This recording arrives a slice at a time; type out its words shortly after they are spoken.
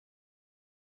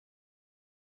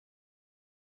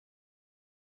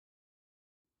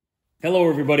Hello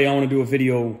everybody, I want to do a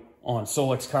video on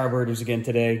Solex carburetors again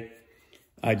today.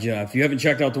 If you haven't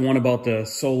checked out the one about the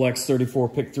Solex 34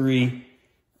 Pict 3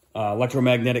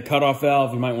 electromagnetic cutoff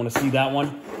valve, you might want to see that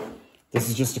one. This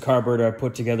is just a carburetor I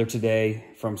put together today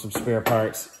from some spare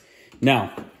parts.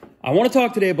 Now, I want to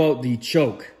talk today about the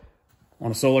choke on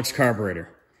a Solex carburetor,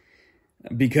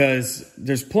 because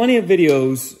there's plenty of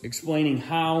videos explaining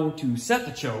how to set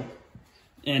the choke,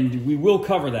 and we will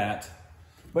cover that.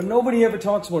 But nobody ever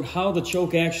talks about how the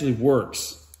choke actually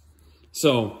works.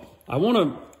 So I want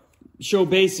to show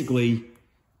basically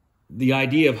the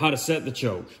idea of how to set the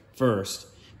choke first.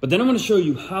 But then I'm going to show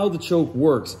you how the choke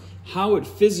works, how it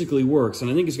physically works. And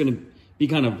I think it's going to be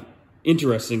kind of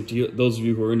interesting to those of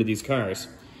you who are into these cars.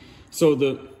 So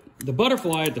the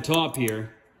butterfly at the top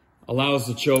here allows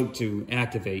the choke to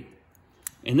activate.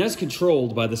 And that's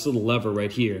controlled by this little lever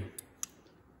right here.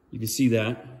 You can see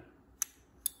that.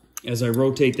 As I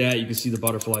rotate that, you can see the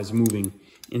butterflies moving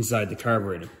inside the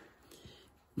carburetor.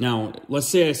 Now, let's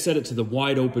say I set it to the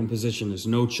wide open position. There's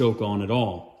no choke on at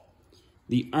all.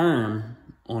 The arm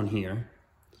on here,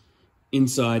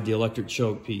 inside the electric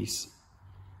choke piece,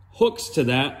 hooks to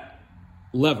that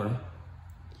lever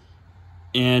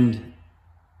and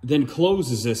then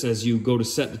closes this as you go to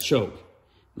set the choke.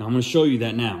 Now, I'm going to show you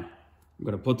that now. I'm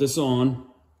going to put this on.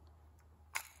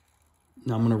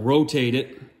 Now, I'm going to rotate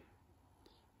it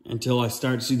until I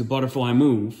start to see the butterfly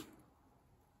move.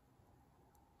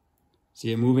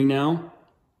 See it moving now?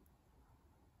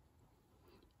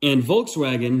 And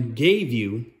Volkswagen gave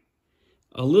you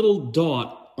a little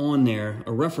dot on there,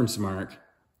 a reference mark,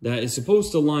 that is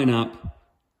supposed to line up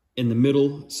in the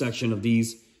middle section of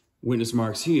these witness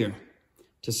marks here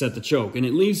to set the choke. And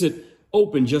it leaves it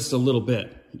open just a little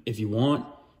bit. If you want,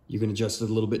 you can adjust it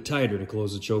a little bit tighter to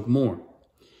close the choke more.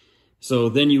 So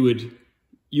then you would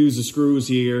use the screws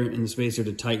here and the spacer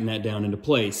to tighten that down into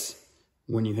place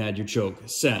when you had your choke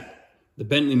set. The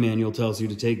Bentley manual tells you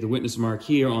to take the witness mark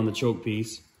here on the choke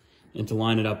piece and to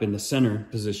line it up in the center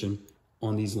position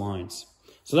on these lines.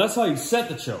 So that's how you set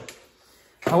the choke.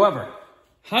 However,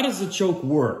 how does the choke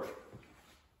work?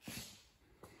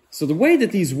 So the way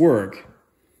that these work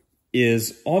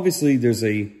is, obviously there's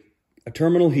a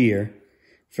terminal here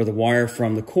for the wire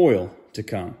from the coil to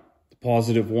come, the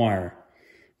positive wire.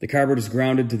 The carburetor is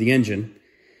grounded to the engine.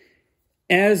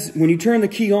 When you turn the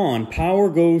key on, power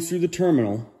goes through the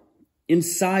terminal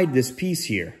inside this piece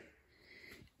here.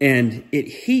 And it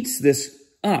heats this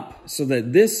up so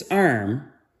that this arm,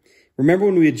 remember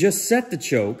when we had just set the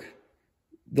choke,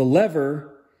 the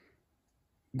lever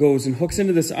goes and hooks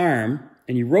into this arm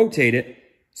and you rotate it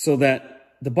so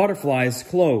that the butterfly is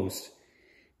closed.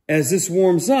 As this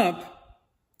warms up,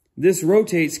 this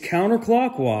rotates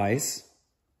counterclockwise,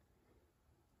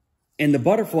 and the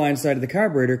butterfly inside of the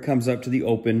carburetor comes up to the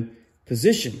open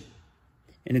position.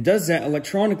 And it does that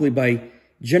electronically by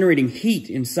generating heat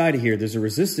inside of here. There's a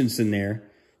resistance in there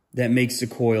that makes the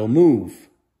coil move.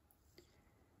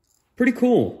 Pretty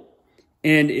cool.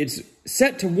 And it's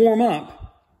set to warm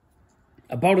up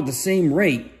about at the same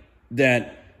rate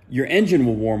that your engine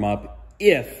will warm up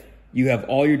if you have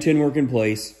all your tin work in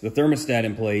place, the thermostat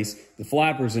in place, the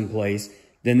flappers in place.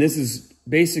 Then this is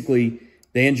basically,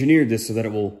 they engineered this so that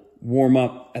it will warm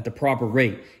up at the proper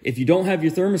rate. If you don't have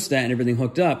your thermostat and everything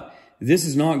hooked up, this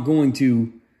is not going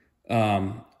to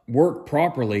work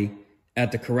properly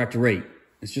at the correct rate.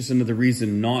 It's just another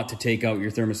reason not to take out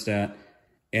your thermostat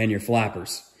and your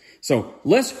flappers. So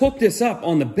let's hook this up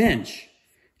on the bench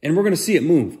and we're going to see it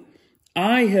move.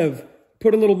 I have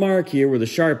put a little mark here with a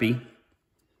Sharpie.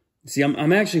 See,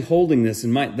 I'm actually holding this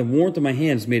and the warmth of my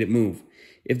hands made it move.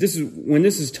 When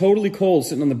this is totally cold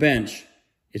sitting on the bench,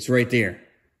 it's right there.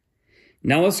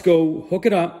 Now let's go hook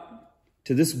it up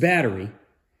to this battery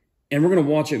and we're going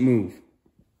to watch it move.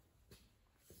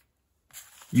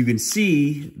 You can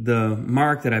see the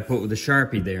mark that I put with the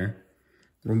Sharpie there.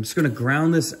 I'm just going to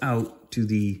ground this out to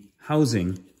the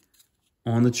housing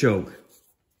on the choke.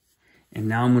 And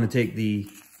now I'm going to take the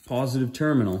positive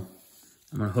terminal.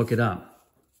 I'm going to hook it up.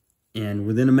 And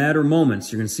within a matter of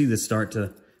moments, you're going to see this start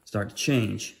to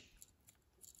change.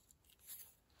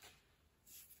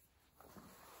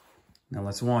 Now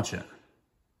let's watch it.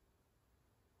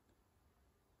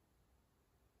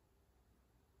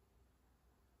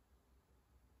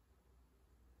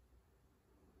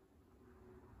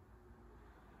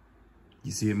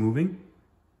 You see it moving?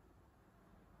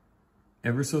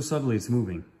 Ever so subtly it's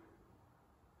moving.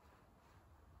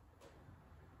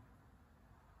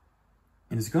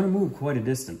 And it's going to move quite a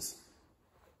distance.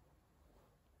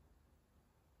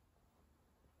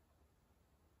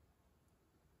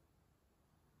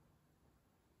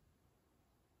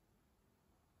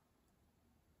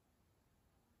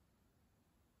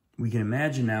 we can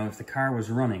imagine now if the car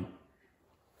was running,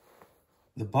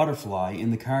 the butterfly in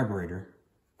the carburetor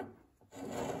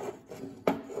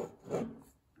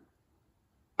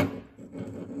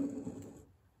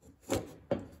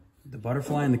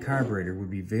would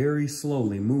be very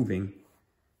slowly moving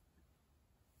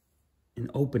and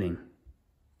opening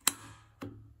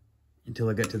until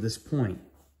I get to this point.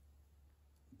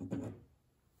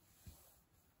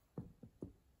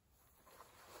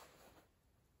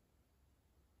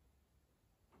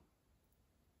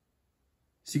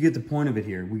 So you get the point of it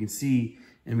here. We can see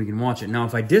and we can watch it. Now,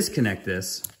 if I disconnect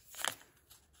this,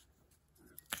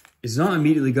 it's not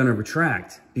immediately going to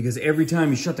retract, because every time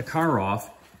you shut the car off,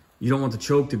 you don't want the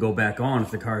choke to go back on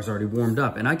if the car is already warmed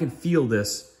up. And I can feel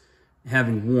this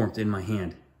having warmth in my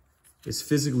hand. It's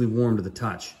physically warm to the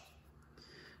touch.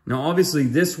 Now, obviously,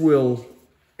 this will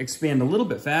expand a little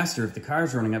bit faster if the car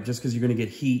is running up, just because you're going to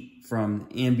get heat from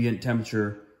ambient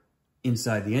temperature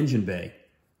inside the engine bay.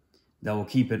 That will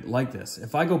keep it like this.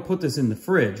 If I go put this in the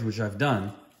fridge, which I've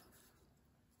done,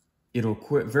 it'll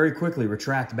very quickly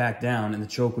retract back down and the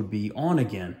choke would be on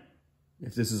again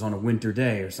if this is on a winter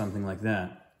day or something like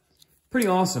that. Pretty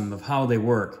awesome of how they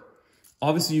work.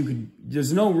 Obviously,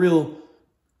 there's no real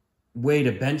way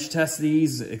to bench test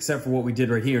these except for what we did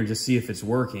right here and just see if it's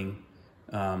working.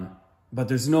 But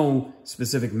there's no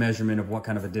specific measurement of what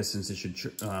kind of a distance it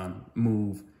should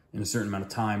move in a certain amount of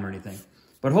time or anything.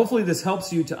 But hopefully this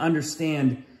helps you to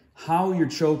understand how your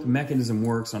choke mechanism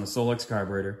works on a Solex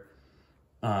carburetor,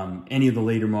 any of the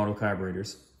later model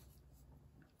carburetors.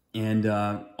 And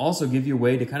also give you a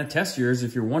way to kind of test yours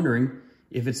if you're wondering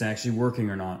if it's actually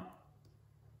working or not.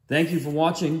 Thank you for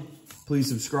watching. Please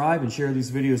subscribe and share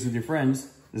these videos with your friends.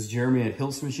 This is Jeremy at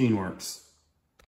Hiltz Machine Works.